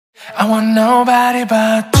I want nobody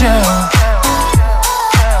but you.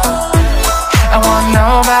 I want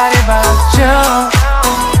nobody but you.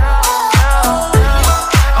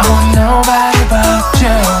 I want nobody but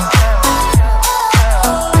you.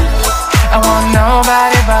 I want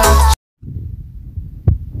nobody but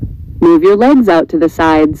you. Move your legs out to the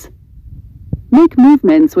sides. Make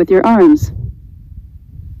movements with your arms.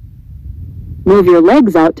 Move your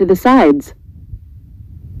legs out to the sides.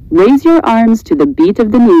 Raise your arms to the beat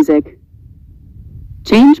of the music.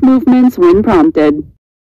 Change movements when prompted.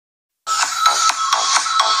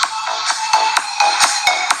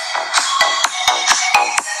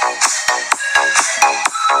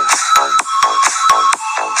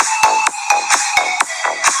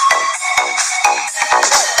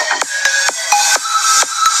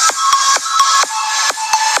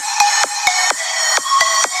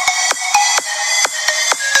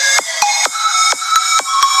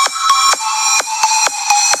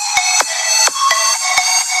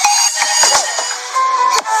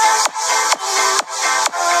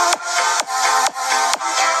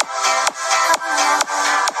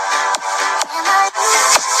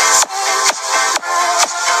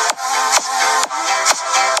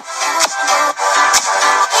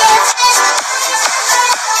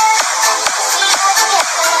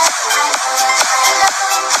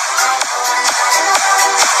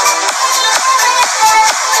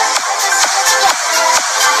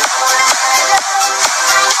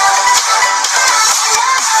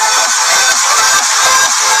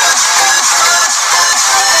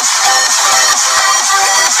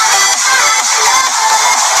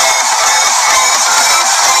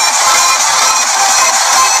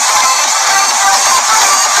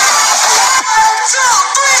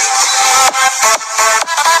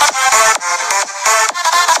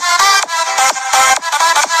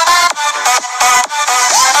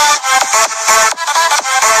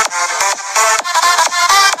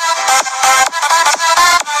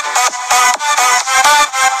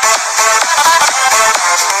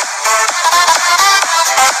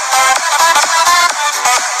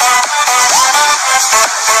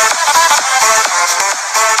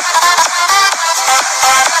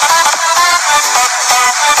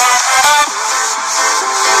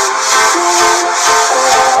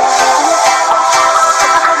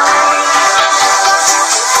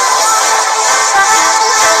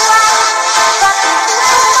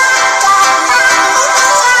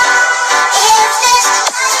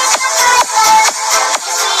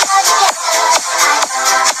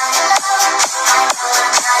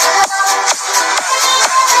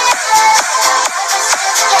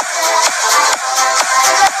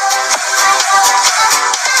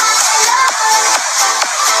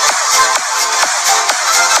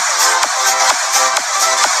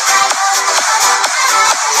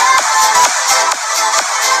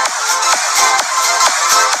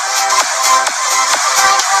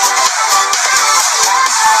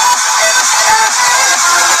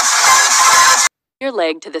 Your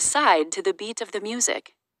leg to the side to the beat of the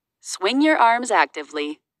music. Swing your arms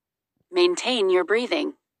actively. Maintain your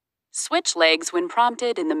breathing. Switch legs when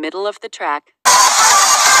prompted in the middle of the track.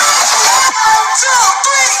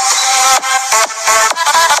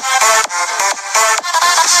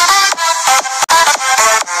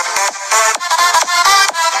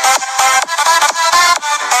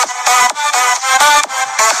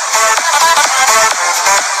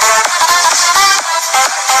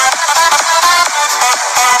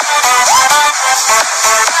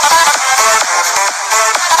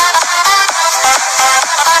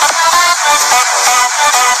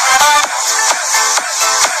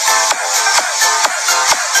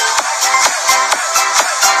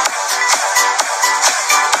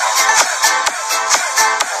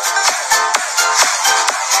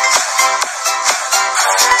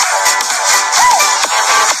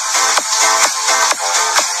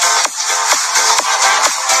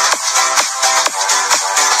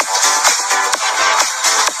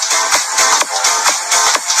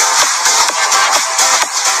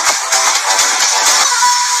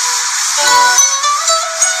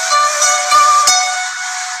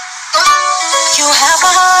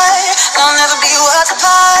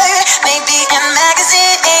 Maybe in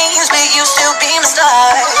magazines, but you still be my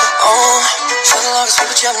star. Oh, for the longest we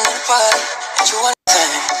were jumping in the party, and you want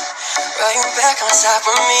thing right back on top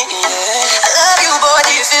of me, yeah. I love you, boy,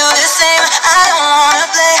 do you feel the same? I don't wanna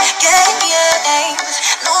play games,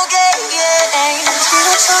 no games. We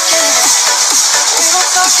don't talk games, we don't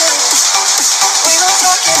talk games, we don't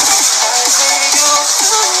talk games like we used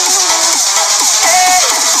to. Hey,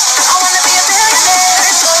 I wanna be a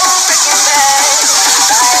billionaire, so freaking bad.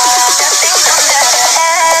 Buy all the things I never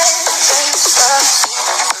had.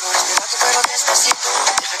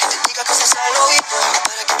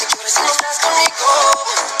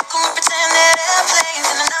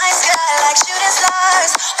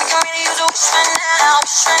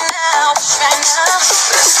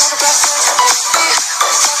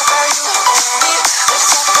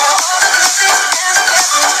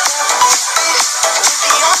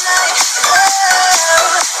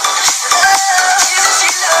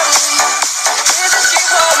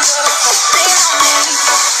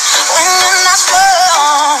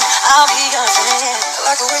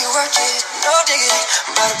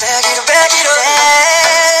 But back it up.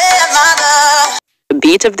 Yeah, my love. The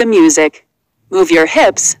beat of the music. Move your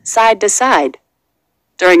hips side to side.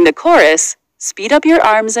 During the chorus, speed up your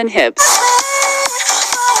arms and hips.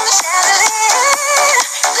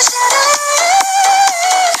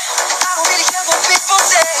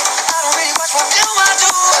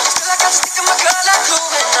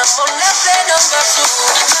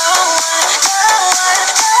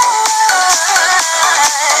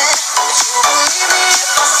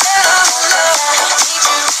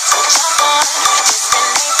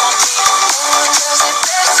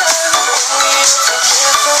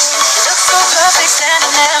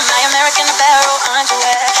 Standing there, my American Barrel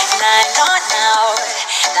underwear, and I know now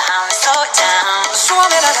that I'm so down.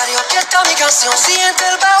 Súbame la radio, que esta mi canción. Siente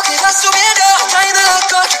el bajo que va subiendo. Tráeme el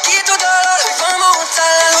alcohol, que quito dolor. Y vamos a juntar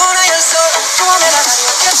la luna y el sol. Súbame la radio,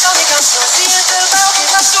 que esta mi canción. Siente el bajo que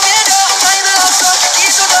va subiendo. Tráeme el alcohol, que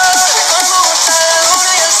quito dolor. Y vamos a juntar la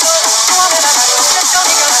luna y el sol. Súbame la radio, que esta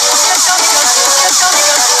mi canción. Que esta mi canción, que esta mi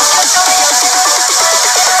canción, que esta mi canción.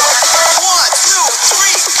 1, 2,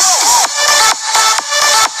 3, go.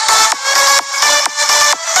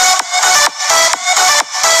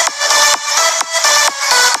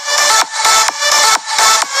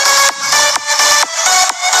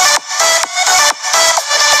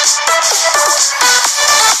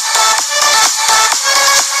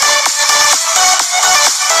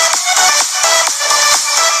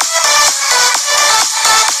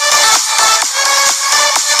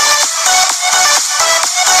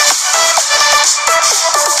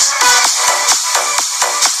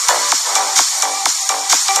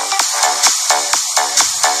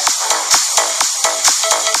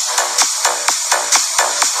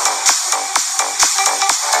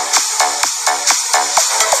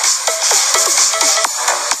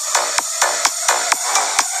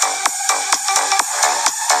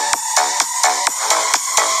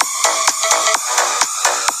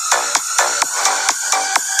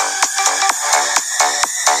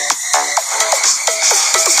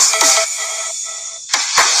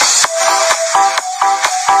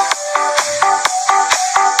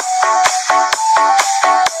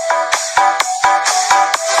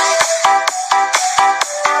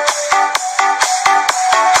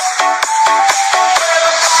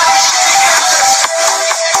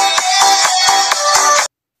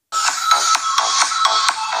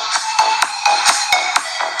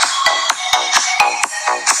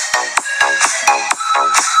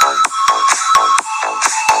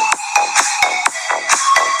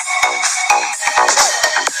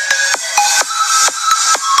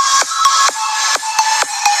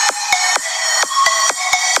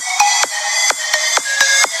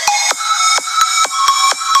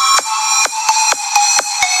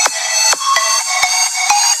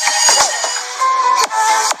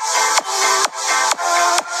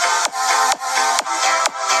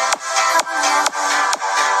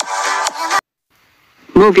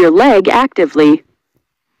 Move your leg actively.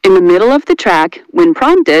 In the middle of the track, when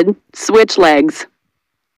prompted, switch legs.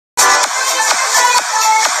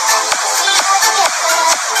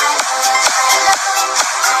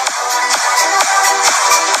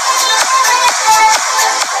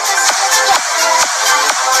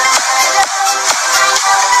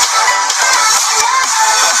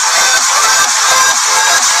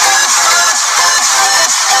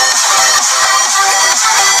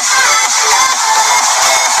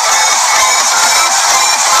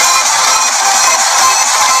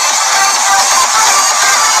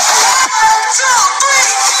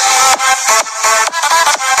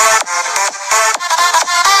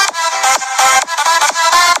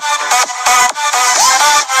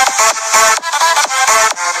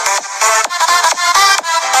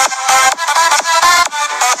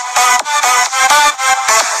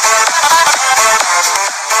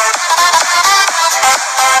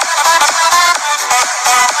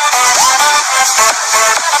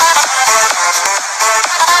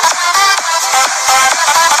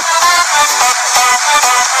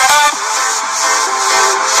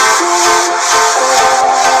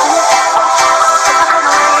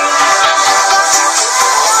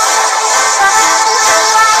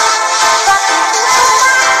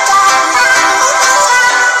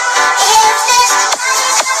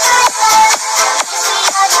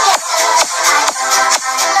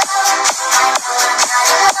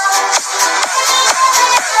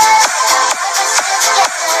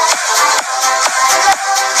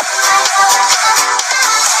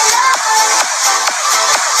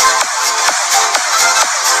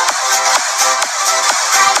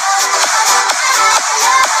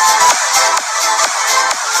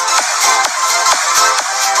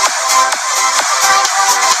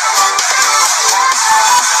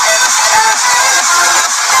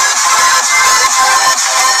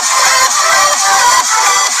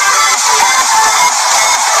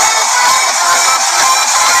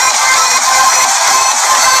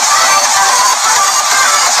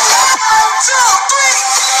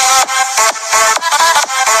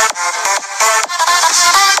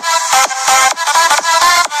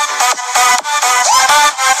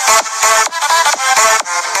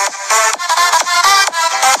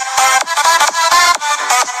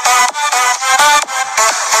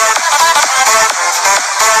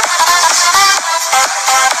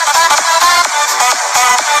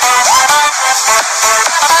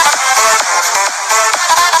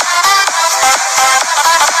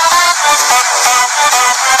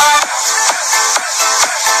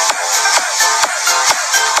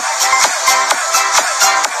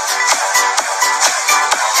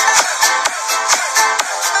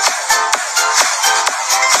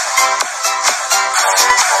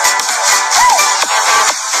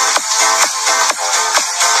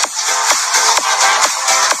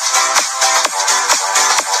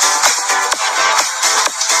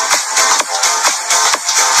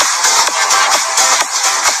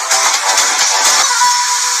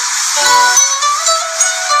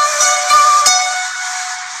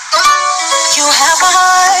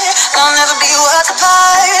 worlds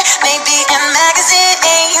apart. Maybe in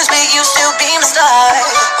magazines, but you still be my star.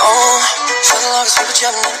 Oh, for the longest we were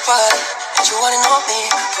jamming in the party, and you wanna know me,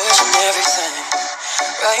 pushing everything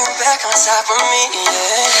right back on top of me,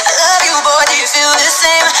 yeah. I love you, boy, do you feel the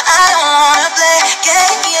same? I don't wanna play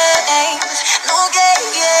games, no games.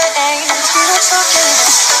 We don't talk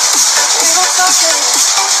games, we don't talk games,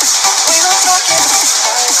 we don't talk games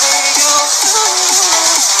like we used to.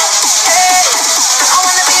 Hey, I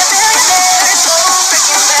wanna be a billionaire, so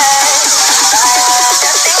freaking bad. Buy all of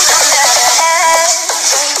the things I never had.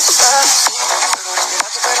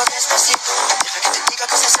 Pero despacito, deja que te diga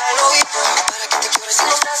cosas al oído, para que te quiebres si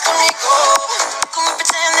no estás conmigo. Como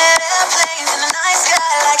pretend that airplanes in the night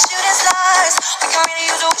sky like shooting stars. We can really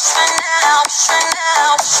use a wish right now, wish right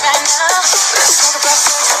now, wish right now. Let's talk about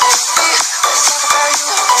sex, baby. Let's talk about you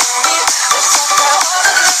and me. Let's talk about all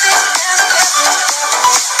the good things and the bad things that we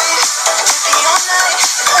make me. We'll be all night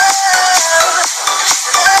in love,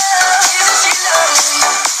 love. Isn't she lovely?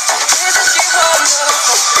 Isn't she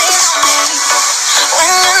wonderful? Lean on me. When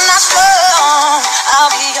you're not strong,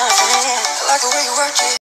 I'll be your friend. I like the way you work it.